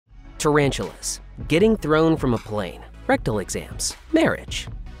Tarantulas, getting thrown from a plane, rectal exams, marriage.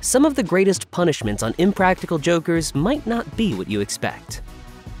 Some of the greatest punishments on Impractical Jokers might not be what you expect.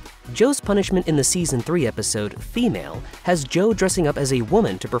 Joe's punishment in the Season 3 episode, Female, has Joe dressing up as a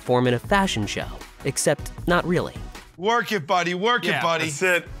woman to perform in a fashion show, except not really. Work it, buddy, work it, buddy. That's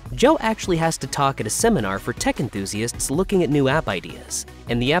it. Joe actually has to talk at a seminar for tech enthusiasts looking at new app ideas,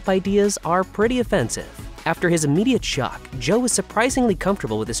 and the app ideas are pretty offensive. After his immediate shock, Joe is surprisingly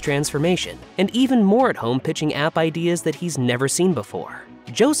comfortable with his transformation, and even more at home pitching app ideas that he's never seen before.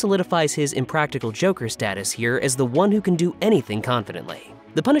 Joe solidifies his Impractical Joker status here as the one who can do anything confidently.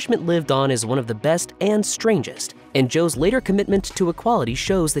 The punishment lived on as one of the best and strangest, and Joe's later commitment to equality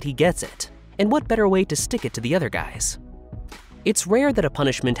shows that he gets it. And what better way to stick it to the other guys? It's rare that a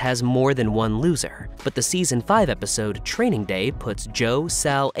punishment has more than one loser, but the Season 5 episode, Training Day, puts Joe,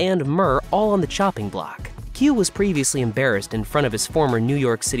 Sal, and Murr all on the chopping block. Q was previously embarrassed in front of his former New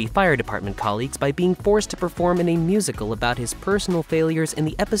York City Fire Department colleagues by being forced to perform in a musical about his personal failures in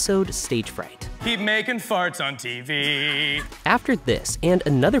the episode Stage Fright. Keep making farts on TV. After this and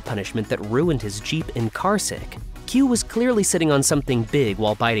another punishment that ruined his Jeep and car sick, Q was clearly sitting on something big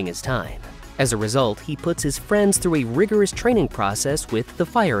while biding his time. As a result, he puts his friends through a rigorous training process with the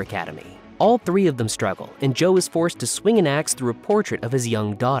Fire Academy. All three of them struggle, and Joe is forced to swing an axe through a portrait of his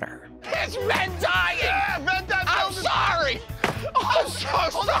young daughter. It's men dying! Yeah, men dying. I'm sorry! I'm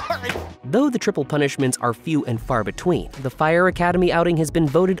so sorry! Though the triple punishments are few and far between, the Fire Academy outing has been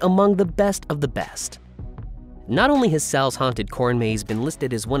voted among the best of the best. Not only has Sal's haunted corn maze been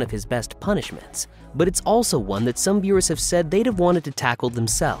listed as one of his best punishments, but it's also one that some viewers have said they'd have wanted to tackle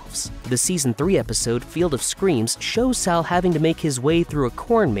themselves. The Season 3 episode, Field of Screams, shows Sal having to make his way through a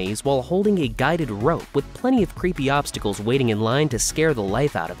corn maze while holding a guided rope with plenty of creepy obstacles waiting in line to scare the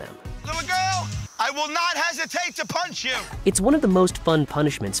life out of him. Little girl, I will not hesitate to punch you. It's one of the most fun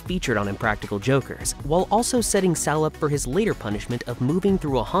punishments featured on Impractical Jokers, while also setting Sal up for his later punishment of moving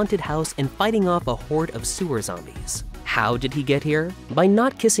through a haunted house and fighting off a horde of sewer zombies. How did he get here? By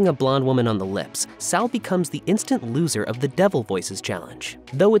not kissing a blonde woman on the lips, Sal becomes the instant loser of the Devil Voices challenge.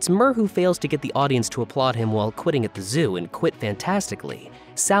 Though it's Murr who fails to get the audience to applaud him while quitting at the zoo and quit fantastically,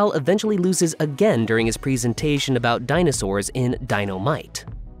 Sal eventually loses again during his presentation about dinosaurs in Dynamite.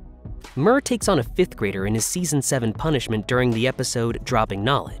 Murr takes on a 5th grader in his Season 7 punishment during the episode Dropping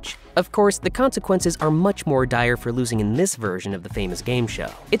Knowledge. Of course, the consequences are much more dire for losing in this version of the famous game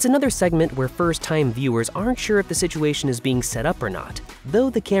show. It's another segment where first-time viewers aren't sure if the situation is being set up or not, though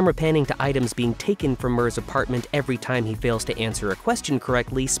the camera panning to items being taken from Murr's apartment every time he fails to answer a question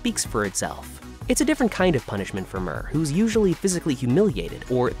correctly speaks for itself. It's a different kind of punishment for Murr, who's usually physically humiliated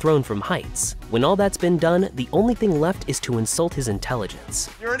or thrown from heights. When all that's been done, the only thing left is to insult his intelligence.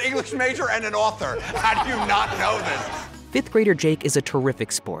 You're an English major and an author. How do you not know this? 5th grader Jake is a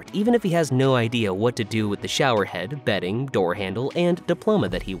terrific sport, even if he has no idea what to do with the shower head, bedding, door handle, and diploma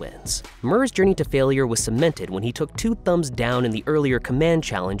that he wins. Murr's journey to failure was cemented when he took 2 thumbs down in the earlier command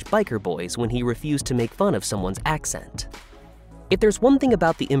challenge Biker Boys when he refused to make fun of someone's accent. If there's one thing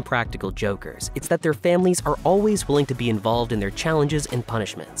about the Impractical Jokers, it's that their families are always willing to be involved in their challenges and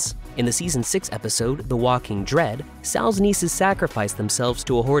punishments. In the Season 6 episode, The Walking Dread, Sal's nieces sacrifice themselves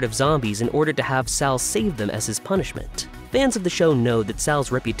to a horde of zombies in order to have Sal save them as his punishment. Fans of the show know that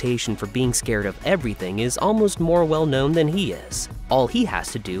Sal's reputation for being scared of everything is almost more well known than he is. All he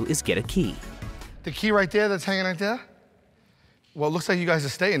has to do is get a key. The key right there that's hanging right there? Well, it looks like you guys are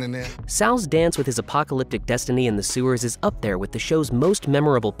staying in there. Sal's dance with his apocalyptic destiny in the sewers is up there with the show's most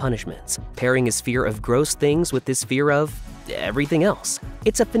memorable punishments, pairing his fear of gross things with his fear of everything else.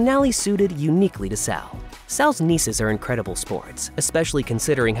 It's a finale suited uniquely to Sal. Sal's nieces are incredible sports, especially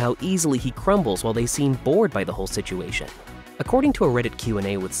considering how easily he crumbles while they seem bored by the whole situation. According to a Reddit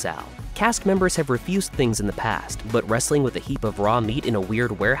Q&A with Sal, cast members have refused things in the past, but wrestling with a heap of raw meat in a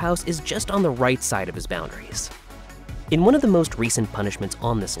weird warehouse is just on the right side of his boundaries. In one of the most recent punishments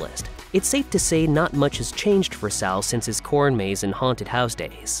on this list, it's safe to say not much has changed for Sal since his corn maze and haunted house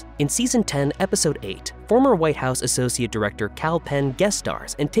days. In Season 10, Episode 8, former White House Associate Director Kal Penn guest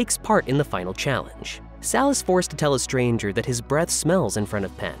stars and takes part in the final challenge. Sal is forced to tell a stranger that his breath smells in front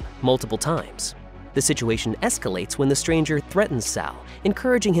of Penn multiple times. The situation escalates when the stranger threatens Sal,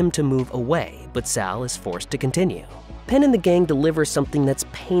 encouraging him to move away, but Sal is forced to continue. Penn and the gang deliver something that's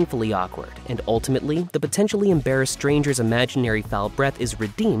painfully awkward, and ultimately, the potentially embarrassed stranger's imaginary foul breath is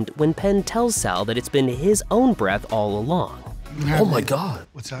redeemed when Penn tells Sal that it's been his own breath all along. Oh my God.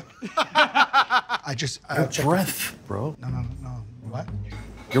 What's that? I Your breath, bro. No. What?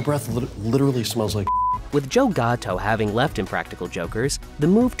 Your breath literally smells like With Joe Gatto having left Impractical Jokers, the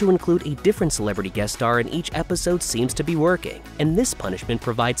move to include a different celebrity guest star in each episode seems to be working, and this punishment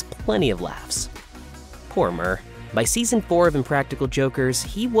provides plenty of laughs. Poor Murr. By season 4 of Impractical Jokers,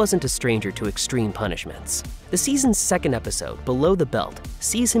 he wasn't a stranger to extreme punishments. The season's second episode, Below the Belt,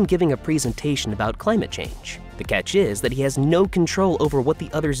 sees him giving a presentation about climate change. The catch is that he has no control over what the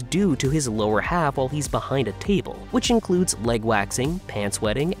others do to his lower half while he's behind a table, which includes leg waxing, pants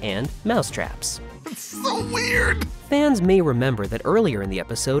wetting, and mousetraps. It's so weird. Fans may remember that earlier in the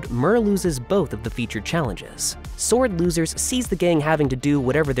episode, Murr loses both of the featured challenges. Sword losers sees the gang having to do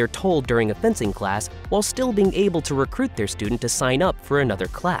whatever they're told during a fencing class while still being able to recruit their student to sign up for another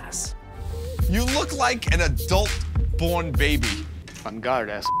class. You look like an adult-born baby. On guard,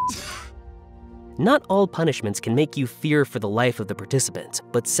 ass. Not all punishments can make you fear for the life of the participant,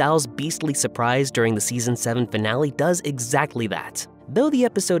 but Sal's beastly surprise during the season 7 finale does exactly that. Though the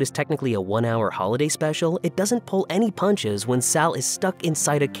episode is technically a 1-hour holiday special, it doesn't pull any punches when Sal is stuck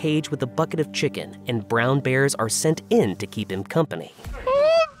inside a cage with a bucket of chicken and brown bears are sent in to keep him company.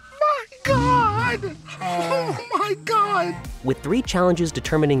 Oh my God! Oh my God! With 3 challenges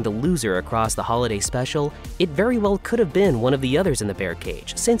determining the loser across the holiday special, it very well could have been one of the others in the bear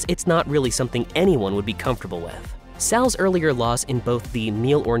cage, since it's not really something anyone would be comfortable with. Sal's earlier loss in both the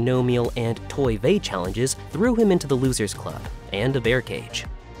Meal or No Meal and Toy Vey challenges threw him into the Losers Club and a bear cage.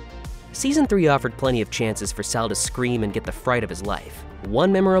 Season 3 offered plenty of chances for Sal to scream and get the fright of his life.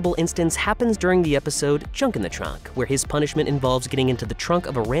 One memorable instance happens during the episode Junk in the Trunk, where his punishment involves getting into the trunk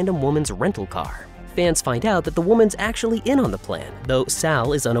of a random woman's rental car. Fans find out that the woman's actually in on the plan, though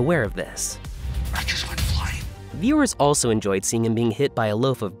Sal is unaware of this. I just went flying. Viewers also enjoyed seeing him being hit by a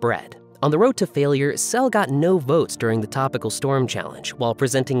loaf of bread. On the road to failure, Sal got no votes during the Topical Storm Challenge, while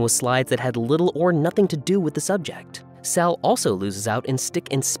presenting with slides that had little or nothing to do with the subject. Sal also loses out in Stick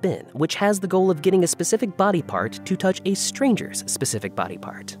and Spin, which has the goal of getting a specific body part to touch a stranger's specific body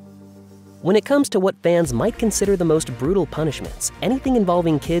part. When it comes to what fans might consider the most brutal punishments, anything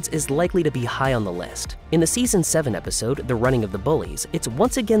involving kids is likely to be high on the list. In the season 7 episode, The Running of the Bullies, it's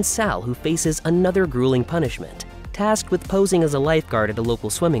once again Sal who faces another grueling punishment, tasked with posing as a lifeguard at a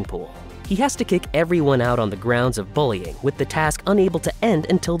local swimming pool. He has to kick everyone out on the grounds of bullying, with the task unable to end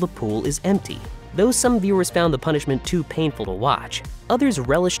until the pool is empty. Though some viewers found the punishment too painful to watch, others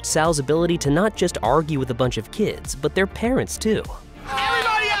relished Sal's ability to not just argue with a bunch of kids, but their parents too.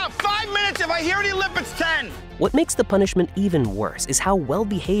 Everybody out! 5 minutes! If I hear any lip, it's 10! What makes the punishment even worse is how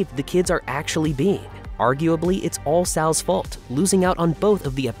well-behaved the kids are actually being. Arguably, it's all Sal's fault, losing out on both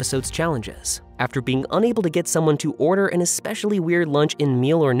of the episode's challenges. After being unable to get someone to order an especially weird lunch in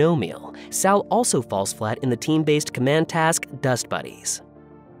Meal or No Meal, Sal also falls flat in the team-based command task Dust Buddies.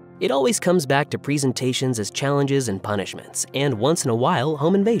 It always comes back to presentations as challenges and punishments, and once in a while,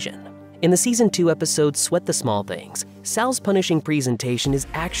 home invasion. In the season 2 episode Sweat the Small Things, Sal's punishing presentation is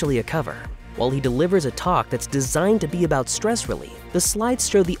actually a cover. While he delivers a talk that's designed to be about stress relief, the slides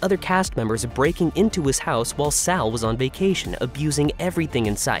show the other cast members breaking into his house while Sal was on vacation, abusing everything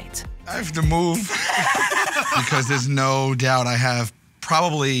in sight. I have to move because there's no doubt I have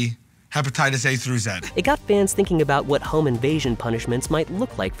probably hepatitis A through Z. It got fans thinking about what home invasion punishments might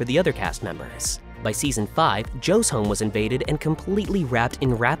look like for the other cast members. By season 5, Joe's home was invaded and completely wrapped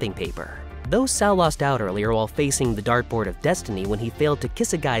in wrapping paper. Though Sal lost out earlier while facing the dartboard of destiny when he failed to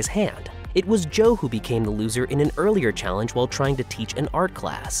kiss a guy's hand, it was Joe who became the loser in an earlier challenge while trying to teach an art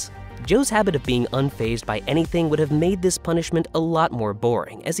class. Joe's habit of being unfazed by anything would have made this punishment a lot more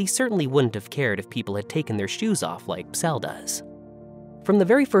boring, as he certainly wouldn't have cared if people had taken their shoes off like Sal does. From the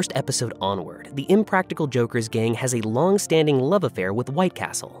very first episode onward, the Impractical Jokers gang has a long-standing love affair with White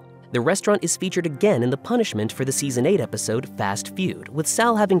Castle. The restaurant is featured again in the punishment for the season 8 episode Fast Feud, with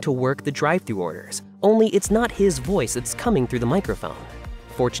Sal having to work the drive-thru orders, only it's not his voice that's coming through the microphone.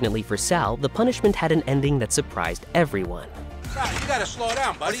 Fortunately for Sal, the punishment had an ending that surprised everyone. Sal, you gotta slow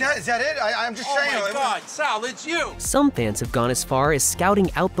down, buddy. Is that it? I'm just saying. Oh my God, Sal, it's you! Some fans have gone as far as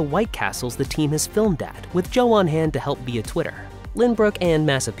scouting out the White Castles the team has filmed at, with Joe on hand to help via Twitter. Lynbrook and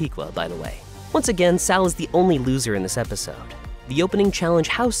Massapequa, by the way. Once again, Sal is the only loser in this episode. The opening challenge,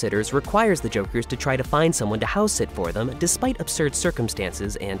 House Sitters, requires the Jokers to try to find someone to house sit for them despite absurd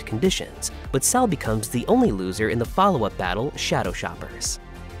circumstances and conditions, but Sal becomes the only loser in the follow-up battle, Shadow Shoppers.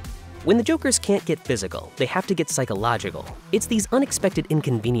 When the Jokers can't get physical, they have to get psychological. It's these unexpected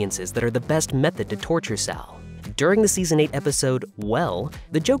inconveniences that are the best method to torture Sal. During the season 8 episode, Well,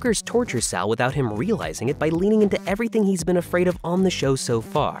 the Jokers torture Sal without him realizing it by leaning into everything he's been afraid of on the show so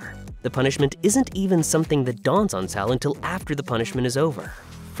far. The punishment isn't even something that dawns on Sal until after the punishment is over.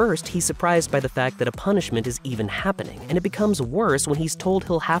 First, he's surprised by the fact that a punishment is even happening, and it becomes worse when he's told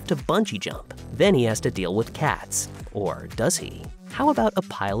he'll have to bungee jump. Then he has to deal with cats. Or does he? How about a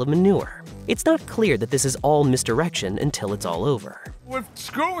pile of manure? It's not clear that this is all misdirection until it's all over. We're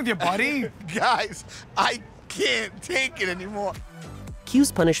screwing with you, buddy. Guys, I can't take it anymore.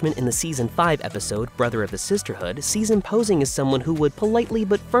 Q's punishment in the Season 5 episode, Brother of the Sisterhood, sees him posing as someone who would politely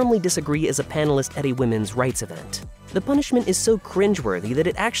but firmly disagree as a panelist at a women's rights event. The punishment is so cringeworthy that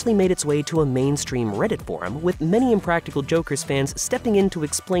it actually made its way to a mainstream Reddit forum, with many Impractical Jokers fans stepping in to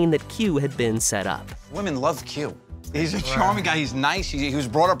explain that Q had been set up. Women love Q. He's a charming guy, he's nice, he was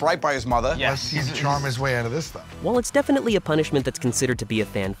brought up right by his mother. Yes, he's charm his way out of this stuff. While it's definitely a punishment that's considered to be a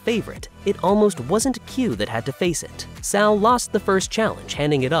fan favorite, it almost wasn't Q that had to face it. Sal lost the first challenge,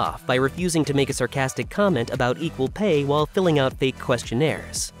 handing it off by refusing to make a sarcastic comment about equal pay while filling out fake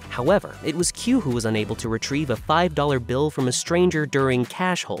questionnaires. However, it was Q who was unable to retrieve a $5 bill from a stranger during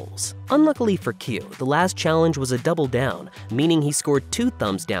cash holes. Unluckily for Q, the last challenge was a double down, meaning he scored 2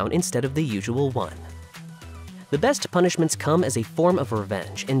 thumbs down instead of the usual 1. The best punishments come as a form of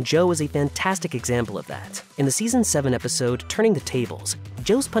revenge, and Joe is a fantastic example of that. In the Season 7 episode, Turning the Tables,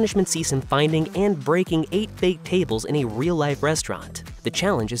 Joe's punishment sees him finding and breaking 8 fake tables in a real-life restaurant. The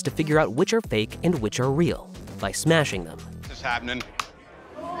challenge is to figure out which are fake and which are real, by smashing them. This is happening.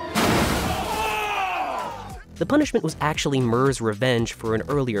 The punishment was actually Murr's revenge for an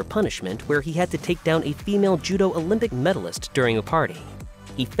earlier punishment where he had to take down a female judo Olympic medalist during a party.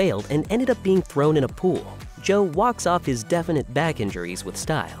 He failed and ended up being thrown in a pool. Joe walks off his definite back injuries with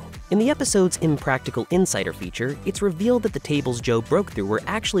style. In the episode's Impractical Insider feature, it's revealed that the tables Joe broke through were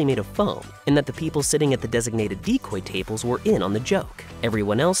actually made of foam, and that the people sitting at the designated decoy tables were in on the joke.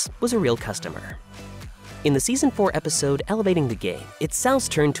 Everyone else was a real customer. In the Season 4 episode Elevating the Game, it's Sal's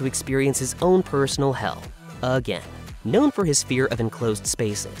turn to experience his own personal hell. Again. Known for his fear of enclosed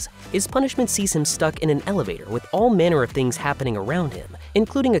spaces, his punishment sees him stuck in an elevator with all manner of things happening around him,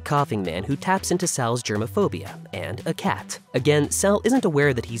 including a coughing man who taps into Sal's germophobia, and a cat. Again, Sal isn't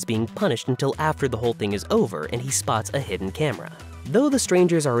aware that he's being punished until after the whole thing is over and he spots a hidden camera. Though the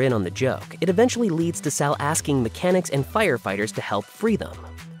strangers are in on the joke, it eventually leads to Sal asking mechanics and firefighters to help free them.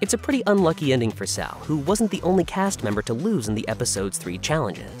 It's a pretty unlucky ending for Sal, who wasn't the only cast member to lose in the episode's 3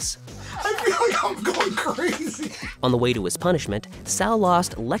 challenges. I feel like I'm going crazy. On the way to his punishment, Sal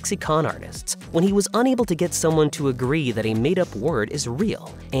lost lexicon artists when he was unable to get someone to agree that a made-up word is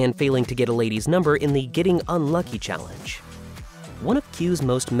real, and failing to get a lady's number in the Getting Unlucky challenge. One of Q's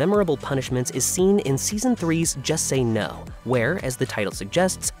most memorable punishments is seen in Season 3's Just Say No, where, as the title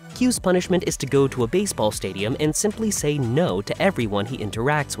suggests, Q's punishment is to go to a baseball stadium and simply say no to everyone he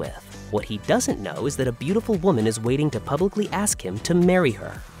interacts with. What he doesn't know is that a beautiful woman is waiting to publicly ask him to marry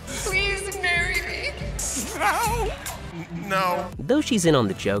her. Please marry me. No. Though she's in on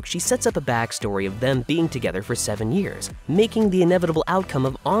the joke, she sets up a backstory of them being together for 7 years, making the inevitable outcome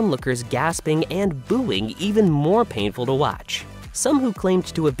of onlookers gasping and booing even more painful to watch. Some who claimed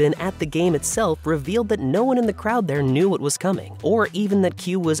to have been at the game itself revealed that no one in the crowd there knew what was coming, or even that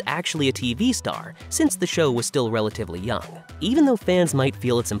Q was actually a TV star, since the show was still relatively young. Even though fans might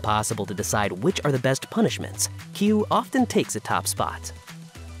feel it's impossible to decide which are the best punishments, Q often takes a top spot.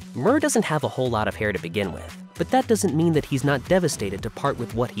 Murr doesn't have a whole lot of hair to begin with, but that doesn't mean that he's not devastated to part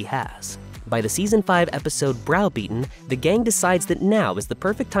with what he has. By the Season 5 episode Browbeaten, the gang decides that now is the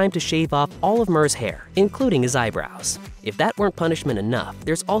perfect time to shave off all of Murr's hair, including his eyebrows. If that weren't punishment enough,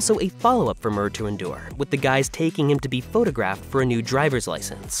 there's also a follow-up for Murr to endure, with the guys taking him to be photographed for a new driver's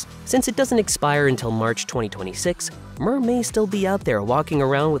license. Since it doesn't expire until March 2026, Murr may still be out there walking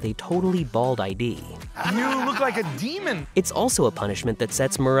around with a totally bald ID. You look like a demon. It's also a punishment that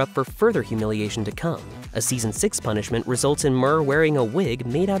sets Murr up for further humiliation to come. A Season 6 punishment results in Murr wearing a wig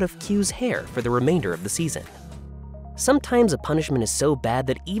made out of Q's hair for the remainder of the season. Sometimes a punishment is so bad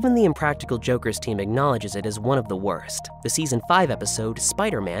that even the Impractical Jokers team acknowledges it as one of the worst. The Season 5 episode,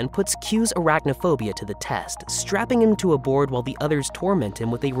 Spider-Man, puts Q's arachnophobia to the test, strapping him to a board while the others torment him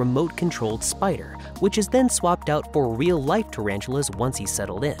with a remote-controlled spider, which is then swapped out for real-life tarantulas once he's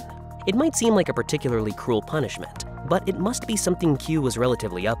settled in. It might seem like a particularly cruel punishment, but it must be something Q was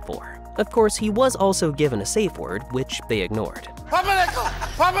relatively up for. Of course, he was also given a safe word, which they ignored.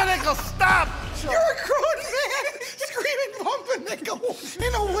 Pumpernickel, stop! You're a grown man screaming Pumpernickel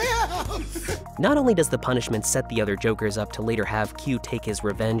in a warehouse. Not only does the punishment set the other Jokers up to later have Q take his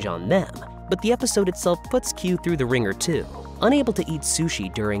revenge on them, but the episode itself puts Q through the ringer too. Unable to eat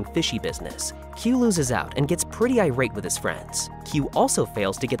sushi during fishy business, Q loses out and gets pretty irate with his friends. Q also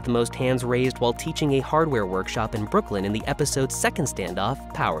fails to get the most hands raised while teaching a hardware workshop in Brooklyn in the episode's second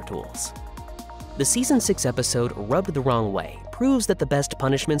standoff, Power Tools. The Season 6 episode Rubbed the Wrong Way proves that the best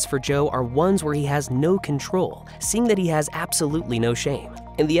punishments for Joe are ones where he has no control, seeing that he has absolutely no shame.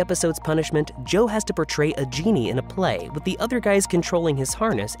 In the episode's punishment, Joe has to portray a genie in a play, with the other guys controlling his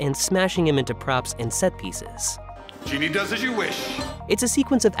harness and smashing him into props and set pieces. Genie does as you wish. It's a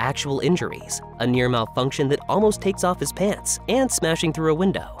sequence of actual injuries, a near malfunction that almost takes off his pants, and smashing through a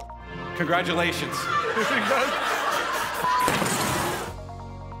window. Congratulations.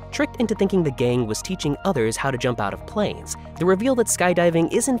 Tricked into thinking the gang was teaching others how to jump out of planes, the reveal that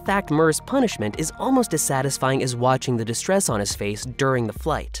skydiving is in fact Murr's punishment is almost as satisfying as watching the distress on his face during the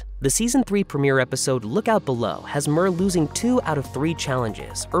flight. The Season 3 premiere episode Look Out Below has Murr losing 2 out of 3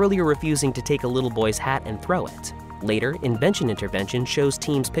 challenges, earlier refusing to take a little boy's hat and throw it. Later, Invention Intervention shows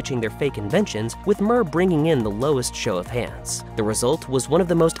teams pitching their fake inventions, with Murr bringing in the lowest show of hands. The result was one of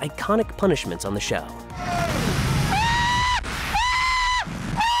the most iconic punishments on the show.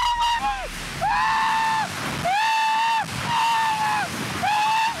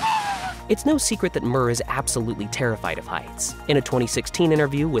 It's no secret that Murr is absolutely terrified of heights. In a 2016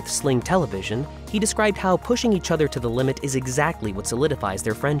 interview with Sling Television, he described how pushing each other to the limit is exactly what solidifies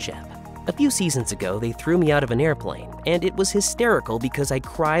their friendship. A few seasons ago, they threw me out of an airplane, and it was hysterical because I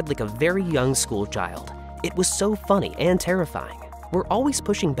cried like a very young school child. It was so funny and terrifying. We're always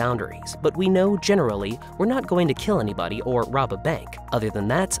pushing boundaries, but we know, generally, we're not going to kill anybody or rob a bank. Other than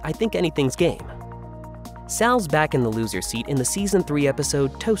that, I think anything's game. Sal's back in the loser seat in the Season 3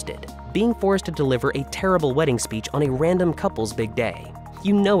 episode Toasted, being forced to deliver a terrible wedding speech on a random couple's big day.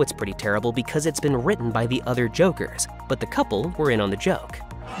 You know it's pretty terrible because it's been written by the other jokers, but the couple were in on the joke.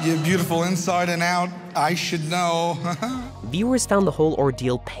 You're beautiful inside and out. I should know. Viewers found the whole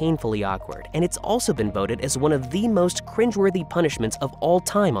ordeal painfully awkward, and it's also been voted as one of the most cringeworthy punishments of all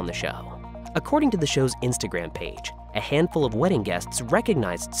time on the show. According to the show's Instagram page, a handful of wedding guests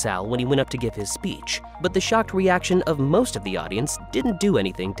recognized Sal when he went up to give his speech, but the shocked reaction of most of the audience didn't do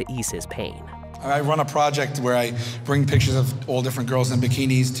anything to ease his pain. I run a project where I bring pictures of all different girls in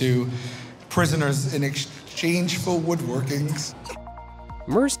bikinis to prisoners in exchange for woodworkings.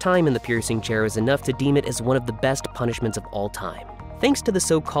 Murr's time in the piercing chair is enough to deem it as one of the best punishments of all time. Thanks to the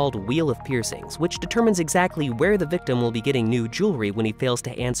so-called Wheel of Piercings, which determines exactly where the victim will be getting new jewelry when he fails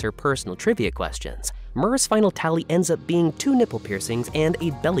to answer personal trivia questions, Murr's final tally ends up being 2 nipple piercings and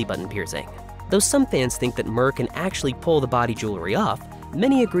a belly button piercing. Though some fans think that Murr can actually pull the body jewelry off,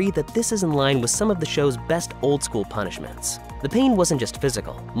 many agree that this is in line with some of the show's best old-school punishments. The pain wasn't just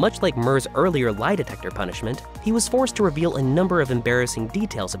physical. Much like Murr's earlier lie detector punishment, he was forced to reveal a number of embarrassing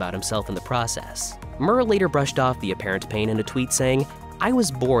details about himself in the process. Murr later brushed off the apparent pain in a tweet saying, "I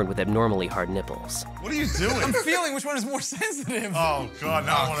was born with abnormally hard nipples." What are you doing? I'm feeling which one is more sensitive. Oh, God,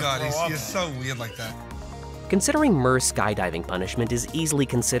 now I want to throw up. He's so weird like that. Considering Murr's skydiving punishment is easily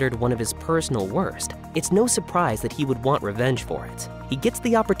considered one of his personal worst, it's no surprise that he would want revenge for it. He gets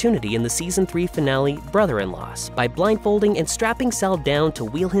the opportunity in the Season 3 finale, Brother-in-Laws, by blindfolding and strapping Sal down to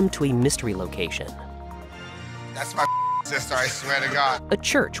wheel him to a mystery location. That's my sister, I swear to God. A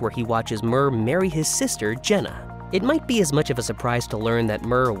church where he watches Murr marry his sister, Jenna. It might be as much of a surprise to learn that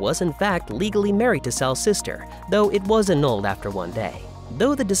Murr was in fact legally married to Sal's sister, though it was annulled after one day.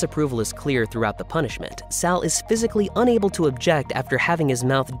 Though the disapproval is clear throughout the punishment, Sal is physically unable to object after having his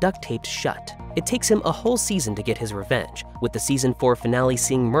mouth duct taped shut. It takes him a whole season to get his revenge, with the Season 4 finale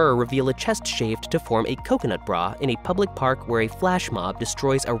seeing Murr reveal a chest shaved to form a coconut bra in a public park where a flash mob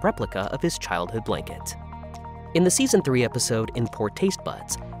destroys a replica of his childhood blanket. In the Season 3 episode In Poor Taste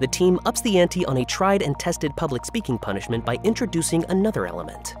Buds, the team ups the ante on a tried and tested public speaking punishment by introducing another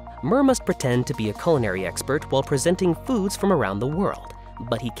element. Murr must pretend to be a culinary expert while presenting foods from around the world,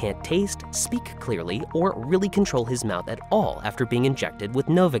 but he can't taste, speak clearly, or really control his mouth at all after being injected with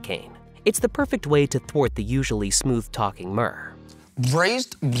Novocaine. It's the perfect way to thwart the usually smooth-talking Murr.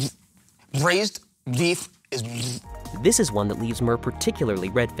 Braised beef is... This is one that leaves Murr particularly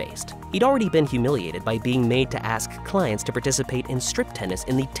red-faced. He'd already been humiliated by being made to ask clients to participate in strip tennis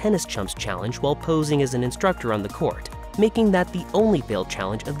in the Tennis Chumps Challenge while posing as an instructor on the court, making that the only failed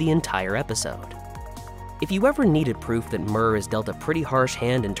challenge of the entire episode. If you ever needed proof that Murr is dealt a pretty harsh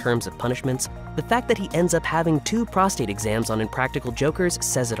hand in terms of punishments, the fact that he ends up having 2 prostate exams on Impractical Jokers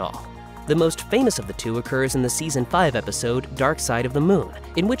says it all. The most famous of the 2 occurs in the Season 5 episode, Dark Side of the Moon,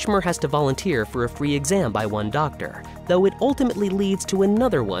 in which Murr has to volunteer for a free exam by one doctor, though it ultimately leads to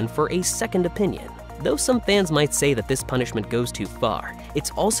another one for a second opinion. Though some fans might say that this punishment goes too far, it's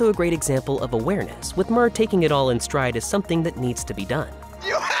also a great example of awareness, with Murr taking it all in stride as something that needs to be done.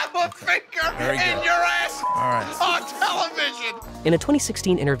 You have a finger in your ass on television. In a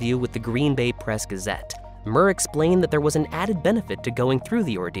 2016 interview with the Green Bay Press Gazette, Murr explained that there was an added benefit to going through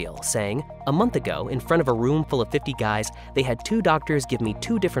the ordeal, saying, "A month ago, in front of a room full of 50 guys, they had 2 doctors give me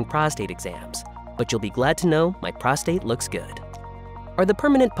 2 different prostate exams. But you'll be glad to know my prostate looks good." Are the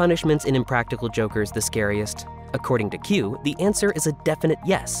permanent punishments in Impractical Jokers the scariest? According to Q, the answer is a definite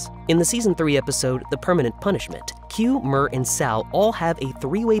yes. In the Season 3 episode, The Permanent Punishment, Q, Murr, and Sal all have a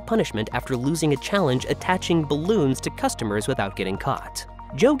 3-way punishment after losing a challenge attaching balloons to customers without getting caught.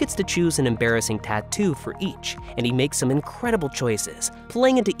 Joe gets to choose an embarrassing tattoo for each, and he makes some incredible choices,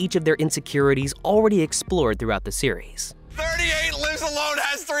 playing into each of their insecurities already explored throughout the series. 38 lives alone,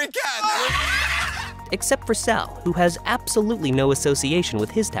 has 3 cats. Except for Sal, who has absolutely no association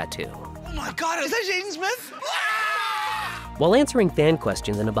with his tattoo. Oh my God, is that Jaden Smith? While answering fan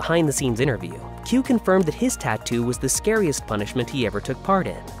questions in a behind-the-scenes interview, Q confirmed that his tattoo was the scariest punishment he ever took part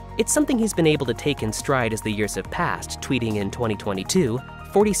in. It's something he's been able to take in stride as the years have passed, tweeting in 2022,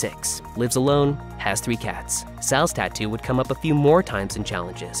 46, lives alone, has 3 cats. Sal's tattoo would come up a few more times in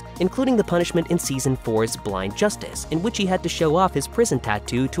challenges, including the punishment in Season 4's Blind Justice, in which he had to show off his prison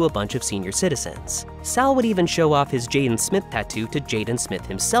tattoo to a bunch of senior citizens. Sal would even show off his Jaden Smith tattoo to Jaden Smith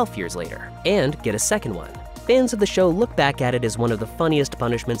himself years later, and get a second one. Fans of the show look back at it as one of the funniest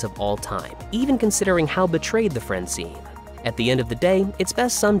punishments of all time, even considering how betrayed the friends seem. At the end of the day, it's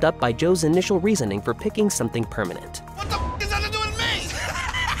best summed up by Joe's initial reasoning for picking something permanent. What the f is that to do with me?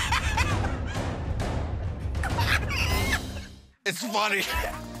 It's funny.